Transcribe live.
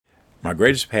My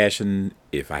greatest passion,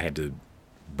 if I had to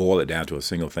boil it down to a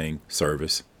single thing,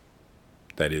 service.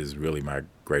 That is really my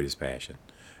greatest passion.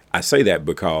 I say that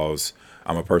because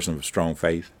I'm a person of strong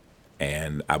faith,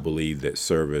 and I believe that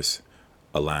service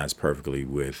aligns perfectly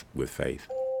with faith.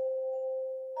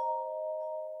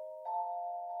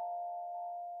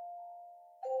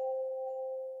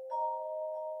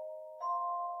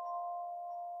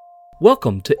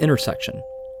 Welcome to Intersection.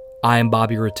 I am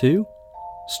Bobby Ratu,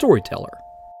 storyteller.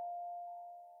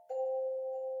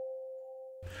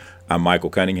 I'm Michael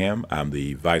Cunningham. I'm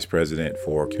the Vice President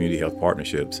for Community Health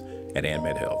Partnerships at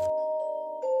ANMED Health.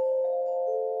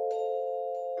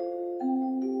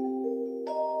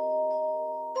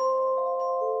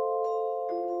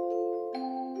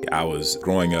 I was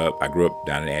growing up, I grew up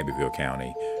down in Abbeville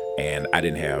County, and I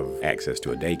didn't have access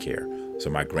to a daycare. So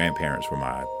my grandparents were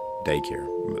my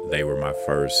daycare. They were my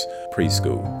first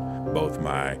preschool. Both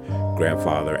my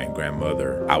grandfather and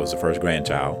grandmother, I was the first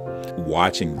grandchild.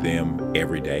 Watching them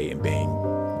every day and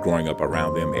growing up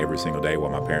around them every single day while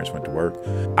my parents went to work,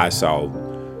 I saw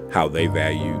how they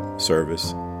valued service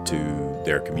to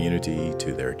their community,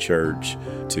 to their church,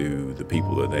 to the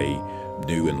people that they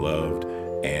knew and loved.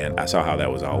 And I saw how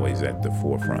that was always at the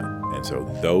forefront. And so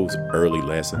those early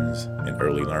lessons and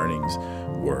early learnings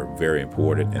were very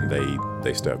important, and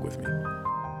they stuck with me.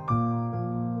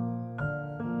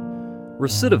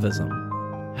 Recidivism,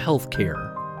 healthcare,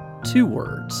 2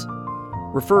 words,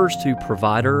 refers to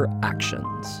provider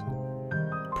actions.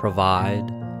 Provide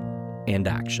and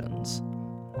actions.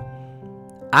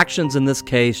 Actions in this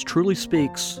case truly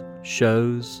speaks,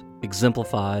 shows,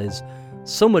 exemplifies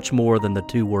so much more than the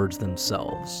 2 words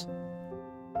themselves.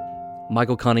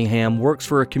 Michael Cunningham works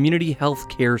for a community health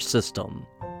care system.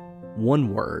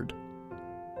 1 word,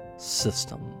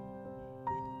 system.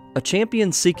 A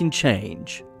champion seeking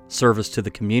change, service to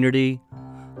the community,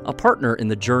 a partner in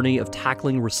the journey of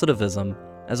tackling recidivism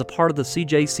as a part of the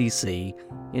CJCC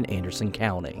in Anderson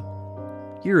County.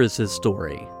 Here is his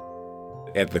story.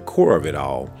 At the core of it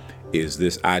all is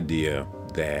this idea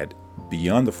that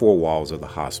beyond the 4 walls of the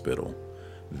hospital,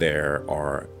 there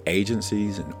are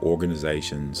agencies and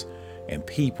organizations and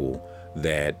people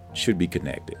that should be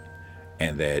connected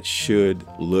and that should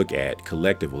look at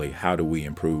collectively how do we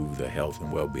improve the health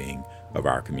and well-being of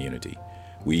our community.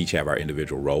 We each have our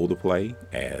individual role to play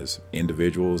as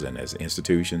individuals and as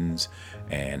institutions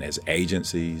and as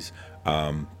agencies,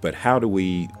 but how do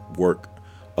we work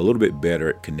a little bit better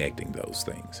at connecting those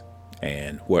things?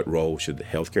 And what role should the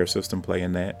healthcare system play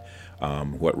in that?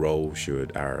 What role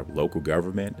should our local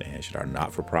government and should our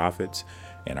not-for-profits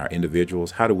and our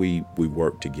individuals, how do we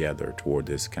work together toward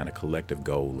this kind of collective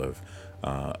goal of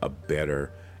a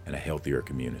better and a healthier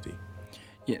community?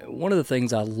 Yeah, one of the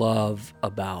things I love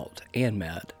about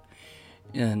ANMED,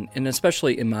 and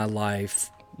especially in my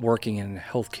life working in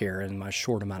healthcare in my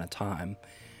short amount of time,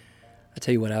 I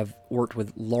tell you what, I've worked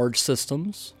with large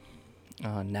systems,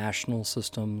 national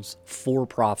systems,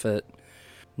 for-profit,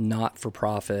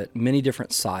 not-for-profit, many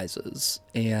different sizes.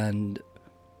 And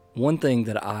one thing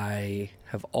that I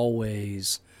have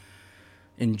always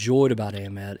enjoyed about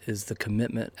ANMED is the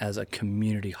commitment as a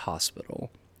community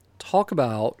hospital. Talk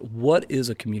about what is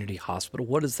a community hospital?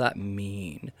 What does that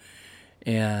mean?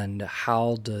 And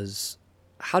how do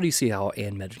you see how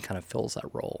ANMED kind of fills that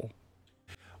role?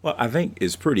 Well, I think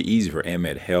it's pretty easy for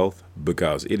ANMED Health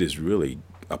because it is really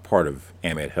a part of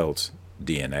ANMED Health's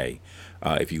DNA.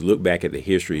 If you look back at the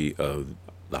history of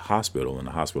the hospital and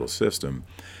the hospital system,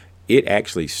 it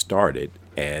actually started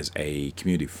as a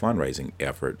community fundraising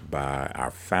effort by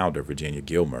our founder, Virginia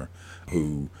Gilmer,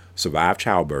 who survived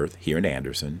childbirth here in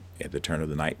Anderson at the turn of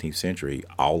the 19th century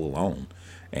all alone.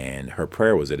 And her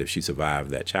prayer was that if she survived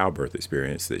that childbirth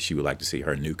experience, that she would like to see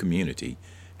her new community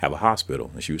have a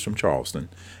hospital. And she was from Charleston,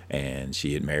 and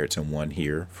she had married someone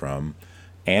here from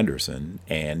Anderson.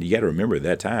 And you got to remember at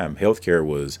that time, healthcare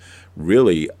was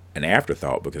really an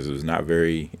afterthought because it was not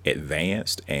very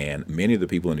advanced. And many of the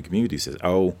people in the community said,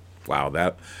 "Oh, wow,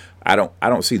 that I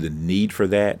don't see the need for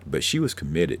that." But she was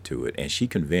committed to it, and she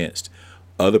convinced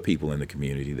other people in the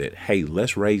community that, hey,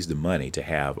 let's raise the money to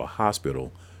have a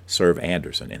hospital serve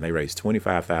Anderson. And they raised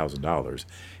 $25,000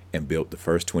 and built the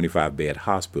first 25-bed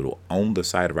hospital on the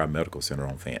site of our medical center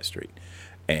on Fant Street.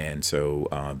 And so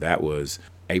that was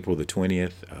April the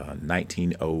 20th,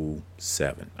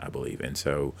 1907, I believe. And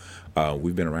so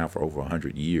we've been around for over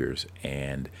 100 years,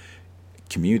 and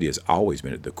community has always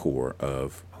been at the core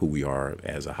of who we are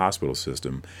as a hospital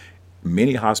system.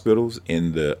 Many hospitals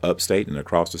in the upstate and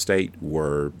across the state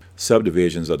were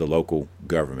subdivisions of the local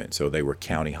government, so they were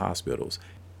county hospitals.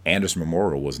 Anderson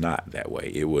Memorial was not that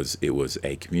way. It was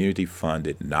a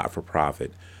community-funded,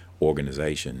 not-for-profit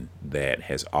organization that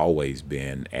has always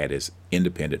been at its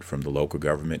independent from the local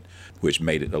government, which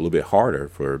made it a little bit harder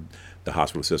for the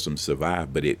hospital system to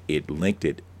survive, but it linked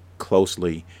it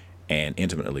closely and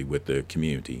intimately with the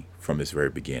community from its very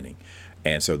beginning.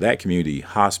 And so that community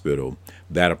hospital,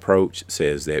 that approach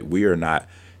says that we are not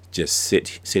just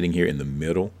sitting here in the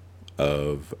middle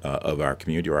of our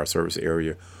community or our service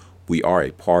area. We are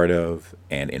a part of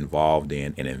and involved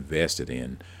in and invested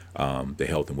in the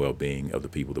health and well-being of the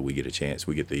people that we get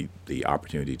the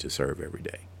opportunity to serve every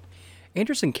day.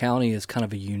 Anderson County is kind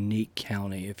of a unique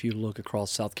county if you look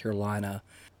across South Carolina,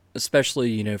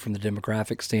 especially, from the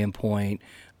demographic standpoint,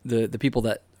 the people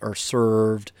that are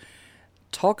served.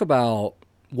 Talk about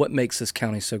what makes this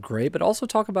county so great, but also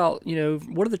talk about,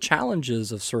 what are the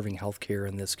challenges of serving healthcare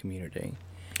in this community?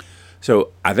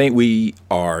 So I think we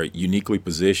are uniquely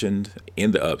positioned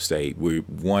in the upstate. We're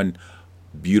one,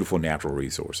 beautiful natural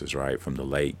resources, right? From the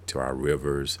lake to our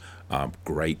rivers,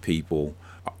 great people.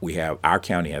 Our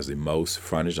county has the most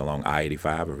frontage along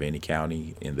I-85 of any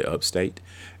county in the upstate.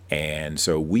 And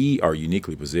so we are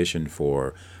uniquely positioned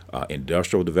for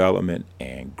industrial development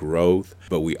and growth,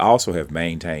 but we also have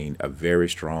maintained a very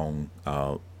strong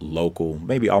local,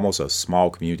 maybe almost a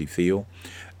small community feel.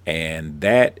 And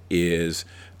that is,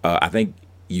 I think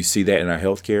you see that in our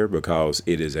healthcare because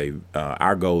it is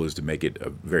our goal is to make it a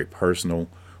very personal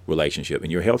relationship.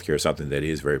 And your healthcare is something that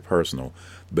is very personal,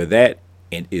 but that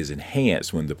is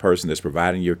enhanced when the person that's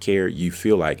providing your care, you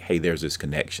feel like, hey, there's this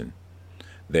connection.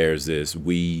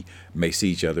 We may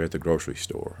see each other at the grocery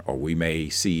store, or we may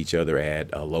see each other at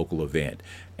a local event.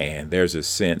 And there's a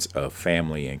sense of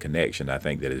family and connection, I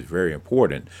think, that is very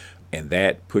important. And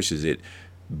that pushes it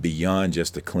beyond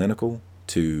just the clinical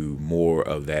to more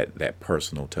of that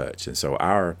personal touch. And so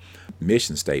our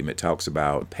mission statement talks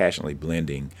about passionately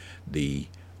blending the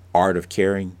art of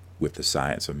caring with the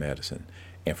science of medicine.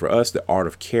 And for us, the art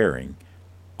of caring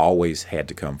always had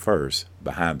to come first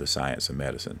behind the science of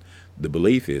medicine. The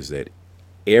belief is that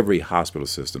every hospital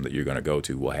system that you're going to go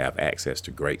to will have access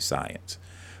to great science,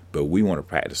 but we want to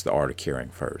practice the art of caring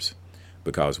first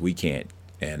because we can't.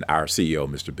 And our CEO,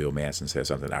 Mr. Bill Manson, says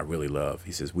something I really love.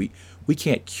 He says, we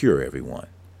can't cure everyone,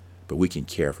 but we can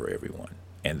care for everyone.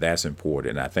 And that's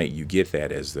important. And I think you get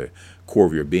that as the core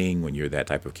of your being when you're that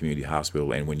type of community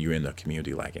hospital and when you're in a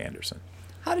community like Anderson.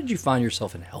 How did you find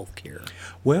yourself in healthcare?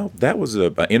 Well, that was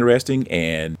an interesting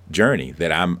journey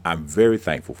that I'm very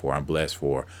thankful for. I'm blessed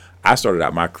for. I started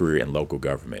out my career in local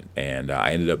government, and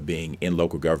I ended up being in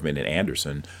local government in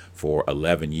Anderson for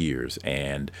 11 years.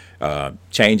 And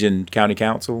changing county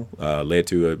council led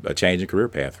to a change in career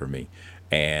path for me.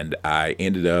 And I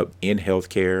ended up in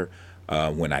healthcare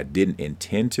when I didn't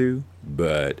intend to,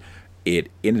 but it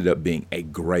ended up being a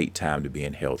great time to be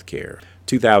in healthcare.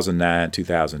 2009,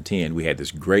 2010, we had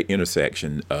this great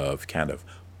intersection of kind of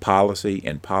policy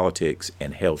and politics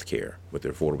and healthcare with the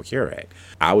Affordable Care Act.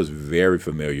 I was very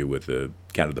familiar with the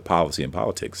kind of the policy and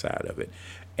politics side of it.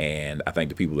 And I think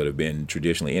the people that have been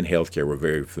traditionally in healthcare were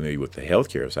very familiar with the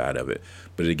healthcare side of it.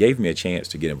 But it gave me a chance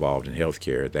to get involved in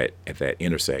healthcare at that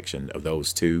intersection of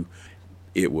those two.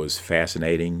 It was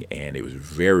fascinating and it was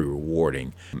very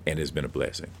rewarding and it's been a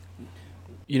blessing.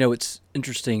 It's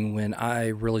interesting when I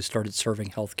really started serving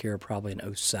healthcare probably in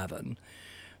 2007.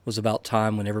 Was about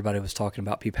time when everybody was talking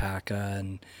about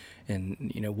PPACA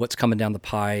and what's coming down the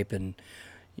pipe and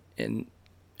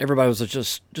everybody was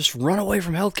just run away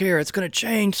from healthcare. It's going to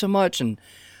change so much. And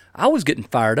I was getting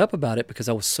fired up about it because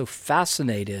I was so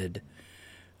fascinated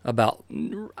about,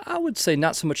 I would say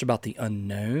not so much about the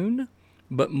unknown,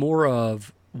 but more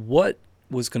of what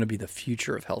was going to be the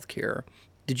future of healthcare.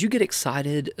 Did you get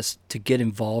excited to get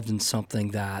involved in something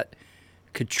that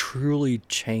could truly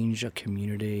change a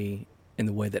community in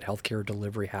the way that healthcare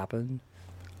delivery happened?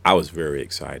 I was very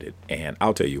excited, and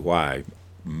I'll tell you why.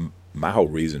 My whole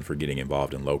reason for getting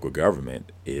involved in local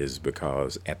government is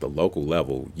because at the local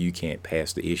level, you can't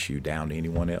pass the issue down to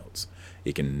anyone else.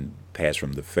 It can pass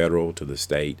from the federal to the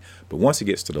state, but once it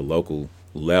gets to the local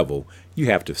level, you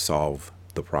have to solve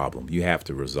the problem. You have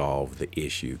to resolve the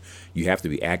issue. You have to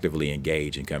be actively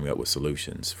engaged in coming up with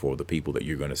solutions for the people that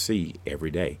you're going to see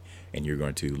every day and you're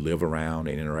going to live around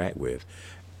and interact with.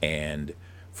 And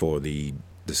for the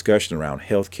discussion around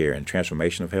healthcare and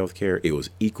transformation of healthcare, it was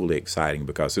equally exciting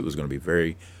because it was going to be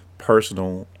very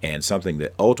personal and something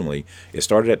that ultimately, it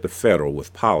started at the federal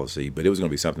with policy, but it was going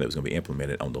to be something that was going to be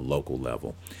implemented on the local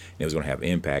level. And it was going to have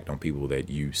impact on people that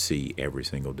you see every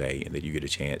single day and that you get a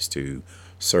chance to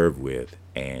serve with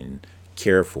and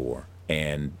care for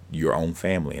and your own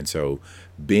family. And so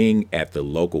being at the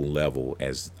local level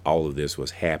as all of this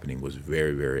was happening was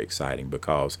very, very exciting,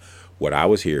 because what I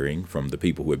was hearing from the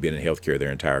people who had been in healthcare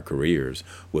their entire careers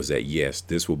was that, yes,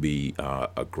 this will be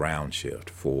a ground shift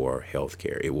for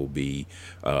healthcare. It will be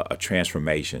a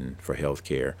transformation for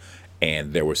healthcare.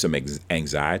 And there was some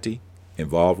anxiety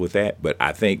involved with that. But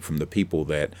I think from the people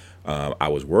that I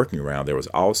was working around, there was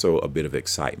also a bit of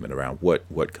excitement around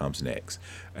what comes next.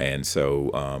 And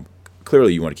so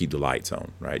clearly you want to keep the lights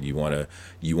on, right? You want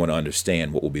to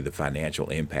understand what will be the financial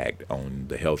impact on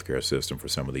the healthcare system for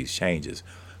some of these changes.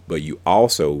 But you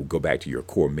also go back to your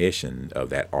core mission of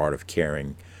that art of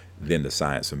caring, then the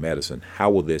science of medicine. How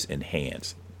will this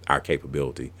enhance our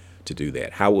capability to do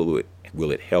that? How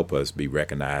will it help us be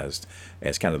recognized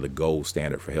as kind of the gold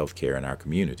standard for healthcare in our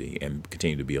community and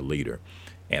continue to be a leader?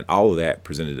 And all of that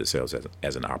presented itself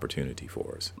as an opportunity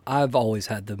for us. I've always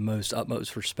had the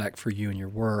utmost respect for you and your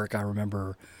work. I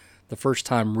remember the first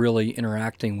time really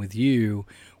interacting with you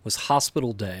was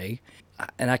Hospital Day.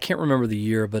 And I can't remember the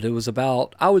year, but it was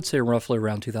about, I would say roughly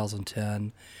around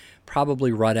 2010,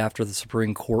 probably right after the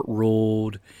Supreme Court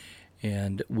ruled.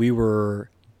 And we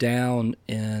were down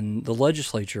in the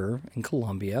legislature in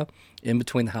Columbia, in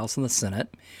between the House and the Senate,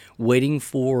 waiting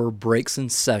for breaks in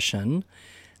session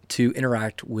to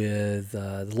interact with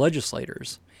the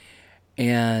legislators.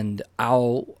 And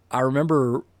I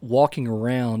remember walking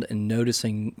around and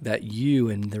noticing that you,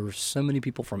 and there were so many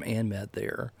people from ANMED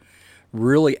there,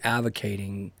 really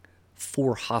advocating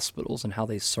for hospitals and how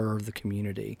they serve the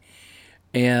community.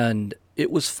 And it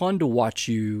was fun to watch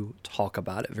you talk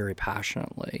about it very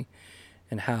passionately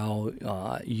and how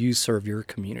you serve your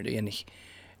community.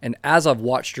 And as I've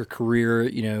watched your career,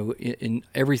 in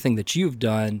everything that you've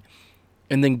done,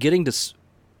 and then getting to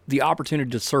the opportunity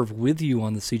to serve with you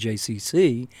on the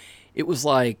CJCC, it was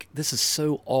like, this is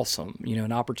so awesome,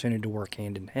 an opportunity to work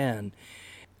hand in hand.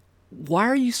 Why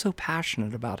are you so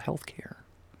passionate about healthcare?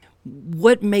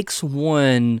 What makes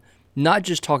one not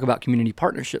just talk about community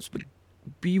partnerships, but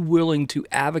be willing to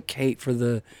advocate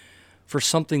for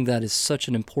something that is such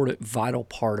an important, vital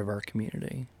part of our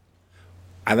community?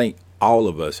 I think all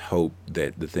of us hope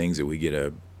that the things that we get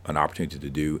an opportunity to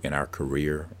do in our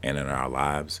career and in our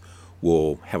lives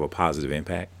will have a positive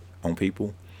impact on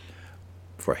people.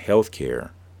 For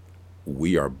healthcare,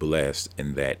 we are blessed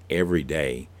in that every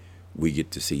day we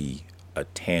get to see a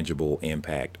tangible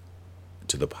impact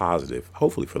to the positive,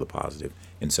 hopefully for the positive,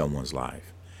 in someone's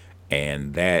life.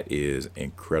 And that is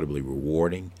incredibly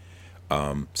rewarding.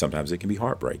 Sometimes it can be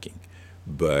heartbreaking.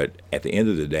 But at the end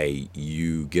of the day,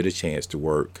 you get a chance to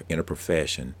work in a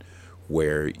profession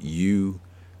where you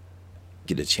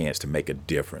get a chance to make a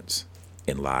difference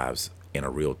in lives in a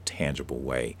real tangible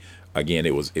way. Again,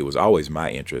 it was always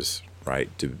my interest, right,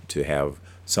 to have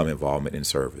some involvement in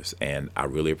service. And I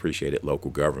really appreciated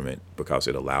local government because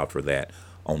it allowed for that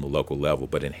on the local level.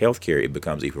 But in healthcare, it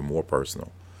becomes even more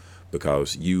personal,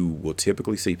 because you will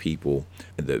typically see people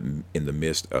in the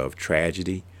midst of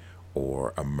tragedy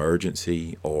or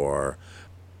emergency, or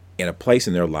in a place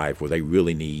in their life where they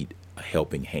really need a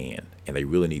helping hand and they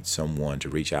really need someone to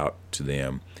reach out to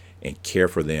them and care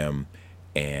for them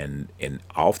and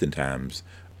oftentimes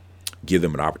give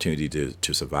them an opportunity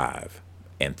to survive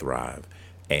and thrive.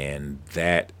 And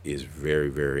that is very,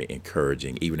 very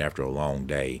encouraging. Even after a long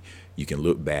day, you can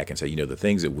look back and say, the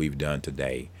things that we've done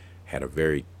today had a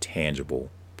very tangible,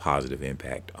 positive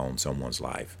impact on someone's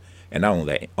life. And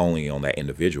not only on that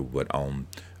individual, but on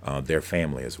their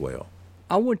family as well.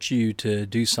 I want you to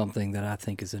do something that I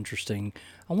think is interesting.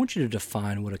 I want you to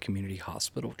define what a community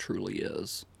hospital truly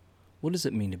is. What does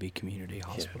it mean to be a community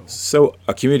hospital? So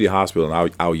a community hospital,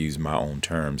 and I'll use my own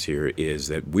terms here, is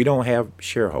that we don't have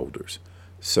shareholders.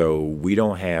 So we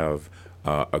don't have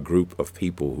a group of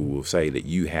people who will say that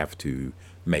you have to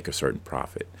make a certain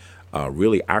profit.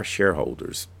 Really, our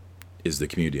shareholders is the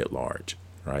community at large,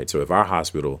 right? So if our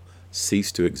hospital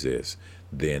ceased to exist,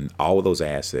 then all of those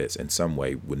assets in some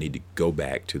way would need to go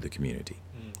back to the community.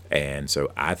 And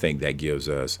so I think that gives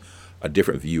us a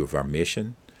different view of our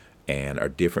mission and a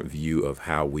different view of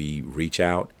how we reach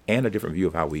out and a different view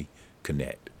of how we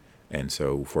connect. And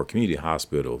so for community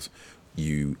hospitals,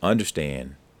 you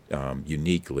understand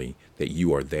uniquely that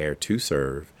you are there to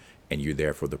serve, and you're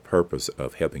there for the purpose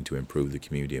of helping to improve the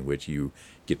community in which you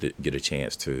get a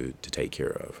chance to take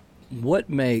care of. What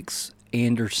makes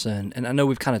Anderson, and I know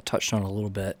we've kind of touched on it a little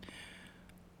bit,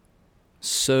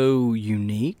 so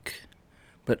unique,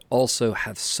 but also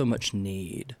have so much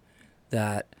need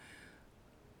that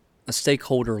a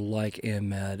stakeholder like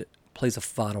ANMED plays a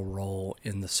vital role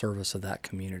in the service of that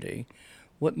community?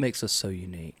 What makes us so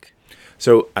unique?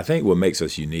 So I think what makes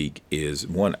us unique is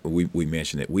one, we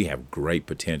mentioned that we have great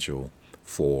potential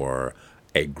for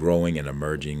a growing and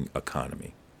emerging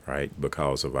economy, right?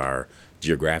 Because of our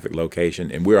geographic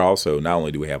location. And we're also, not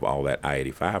only do we have all that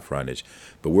I-85 frontage,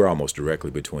 but we're almost directly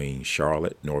between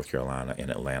Charlotte, North Carolina, and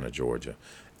Atlanta, Georgia.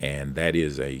 And that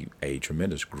is a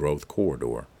tremendous growth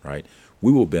corridor, right?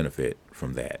 We will benefit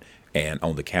from that. And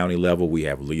on the county level, we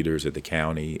have leaders at the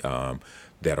county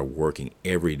that are working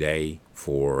every day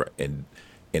for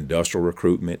industrial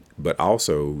recruitment, but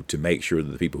also to make sure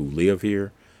that the people who live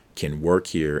here can work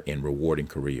here in rewarding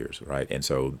careers, right? And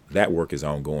so that work is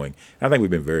ongoing. I think we've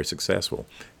been very successful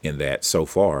in that so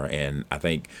far, and I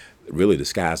think really the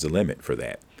sky's the limit for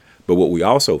that. But what we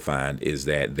also find is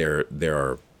that there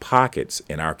are pockets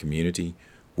in our community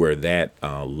where that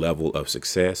level of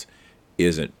success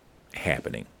isn't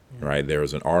happening, right? There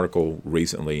was an article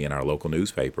recently in our local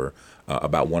newspaper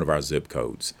about one of our zip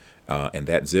codes, and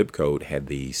that zip code had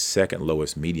the second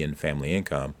lowest median family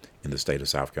income in the state of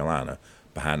South Carolina,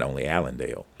 behind only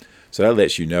Allendale. So that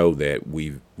lets you know that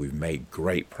we've made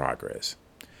great progress,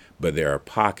 but there are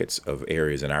pockets of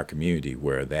areas in our community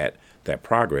where that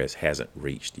progress hasn't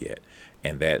reached yet,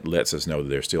 and that lets us know that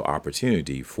there's still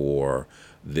opportunity for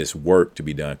this work to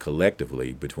be done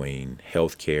collectively between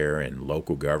healthcare and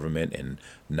local government and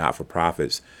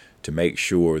not-for-profits to make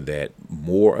sure that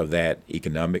more of that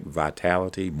economic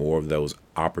vitality, more of those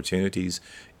opportunities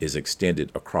is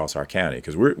extended across our county.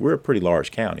 Because we're a pretty large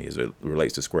county as it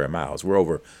relates to square miles. We're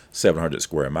over 700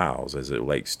 square miles as it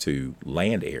relates to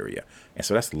land area. And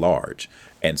so that's large.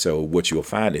 And so what you'll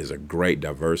find is a great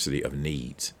diversity of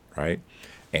needs, right?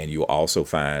 And you'll also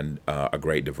find a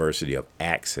great diversity of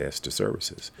access to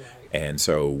services. Right. And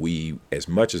so we, as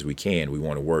much as we can, we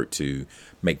want to work to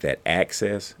make that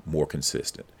access more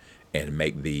consistent and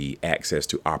make the access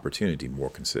to opportunity more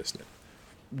consistent.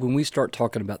 When we start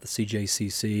talking about the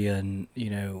CJCC and,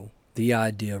 the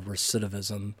idea of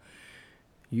recidivism,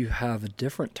 you have a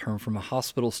different term from a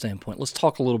hospital standpoint. Let's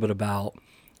talk a little bit about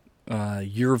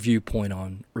your viewpoint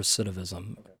on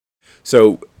recidivism.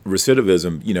 So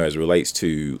recidivism, as it relates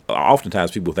to,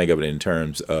 oftentimes people think of it in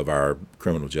terms of our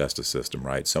criminal justice system,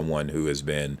 right? Someone who has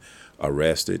been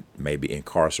arrested, maybe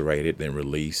incarcerated, then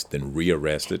released, then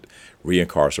rearrested,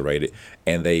 reincarcerated,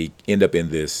 and they end up in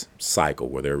this cycle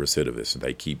where they're recidivists and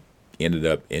they ended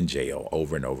up in jail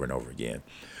over and over and over again.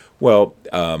 Well,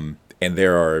 and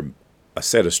there are a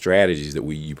set of strategies that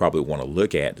you probably want to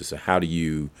look at to say, how do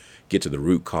you get to the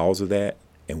root cause of that?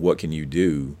 And what can you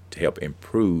do to help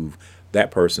improve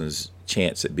that person's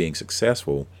chance at being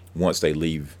successful once they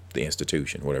leave the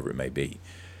institution, whatever it may be.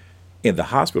 In the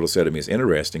hospital setting, it's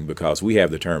interesting because we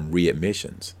have the term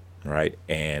readmissions, right?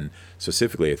 And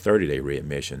specifically a 30-day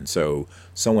readmission. So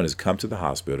someone has come to the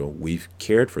hospital, we've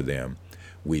cared for them,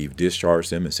 we've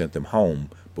discharged them and sent them home,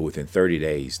 but within 30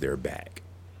 days, they're back.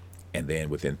 And then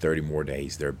within 30 more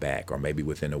days, they're back, or maybe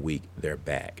within a week, they're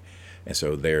back. And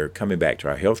so they're coming back to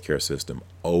our healthcare system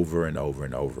over and over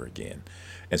and over again.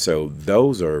 And so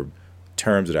those are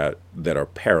terms that are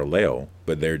parallel,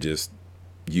 but they're just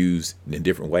used in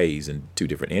different ways in two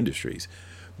different industries.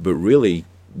 But really,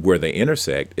 where they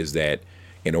intersect is that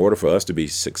in order for us to be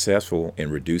successful in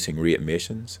reducing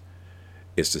readmissions,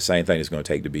 it's the same thing it's going to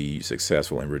take to be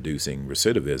successful in reducing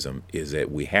recidivism, is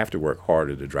that we have to work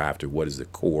harder to drive to what is the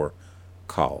core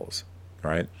cause,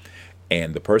 right?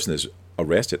 And the person is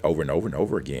arrested over and over and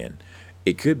over again.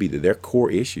 It could be that their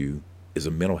core issue is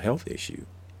a mental health issue,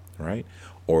 right?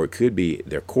 Or it could be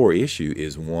their core issue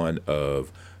is one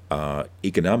of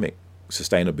economic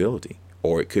sustainability,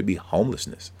 or it could be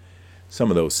homelessness. Some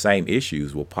of those same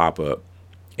issues will pop up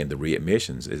in the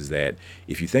readmissions. Is that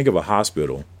if you think of a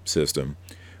hospital system,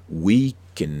 we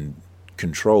can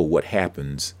control what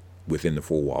happens within the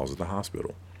four walls of the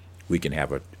hospital. We can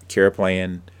have a care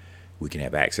plan, we can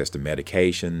have access to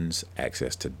medications,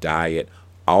 access to diet.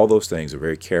 All those things are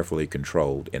very carefully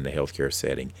controlled in the healthcare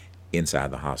setting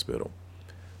inside the hospital.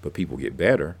 But people get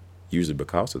better, usually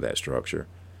because of that structure,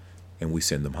 and we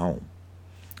send them home.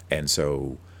 And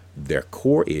so their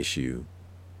core issue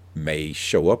may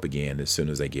show up again as soon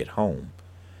as they get home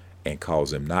and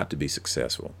cause them not to be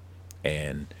successful.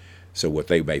 And so what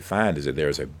they may find is that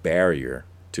there's a barrier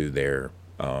to their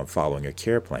following a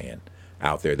care plan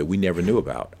out there that we never knew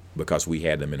about because we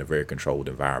had them in a very controlled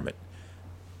environment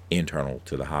internal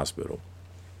to the hospital.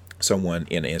 Someone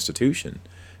in an institution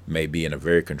may be in a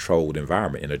very controlled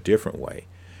environment in a different way.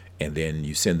 And then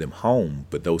you send them home,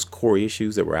 but those core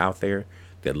issues that were out there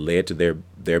that led to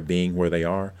their being where they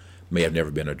are may have never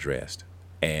been addressed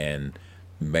and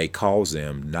may cause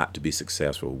them not to be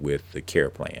successful with the care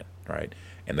plan, right?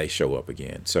 And they show up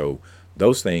again. So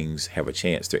those things have a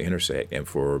chance to intersect and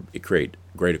for it create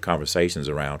greater conversations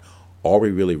around, are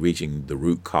we really reaching the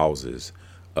root causes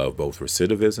of both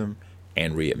recidivism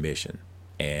and readmission?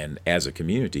 And as a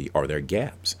community, are there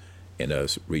gaps in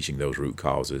us reaching those root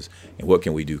causes? And what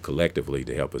can we do collectively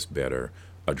to help us better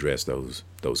address those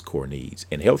core needs?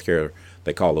 In healthcare,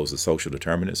 they call those the social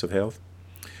determinants of health.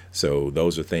 So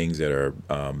those are things that are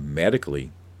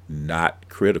medically not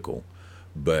critical,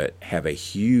 but have a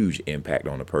huge impact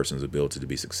on a person's ability to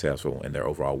be successful in their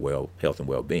overall health and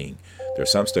well-being. There are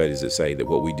some studies that say that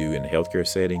what we do in the healthcare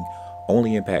setting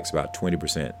only impacts about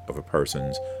 20% of a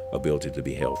person's ability to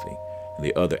be healthy. And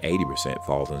the other 80%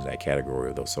 falls into that category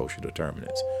of those social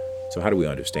determinants. So how do we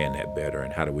understand that better,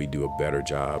 and how do we do a better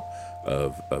job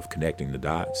of connecting the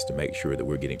dots to make sure that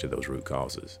we're getting to those root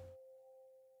causes?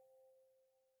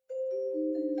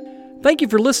 Thank you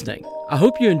for listening. I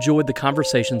hope you enjoyed the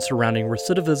conversation surrounding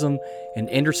recidivism in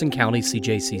Anderson County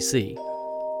CJCC.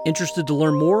 Interested to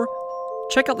learn more?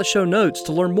 Check out the show notes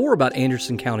to learn more about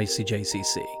Anderson County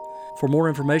CJCC. For more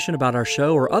information about our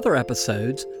show or other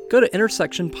episodes, go to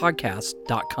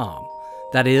intersectionpodcast.com.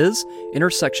 That is,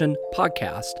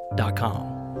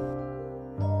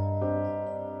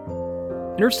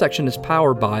 intersectionpodcast.com. Intersection is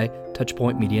powered by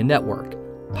Touchpoint Media Network,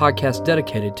 podcast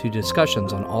dedicated to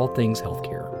discussions on all things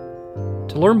healthcare.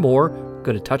 To learn more,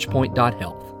 go to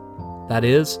touchpoint.health. That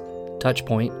is,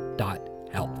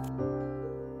 touchpoint.health.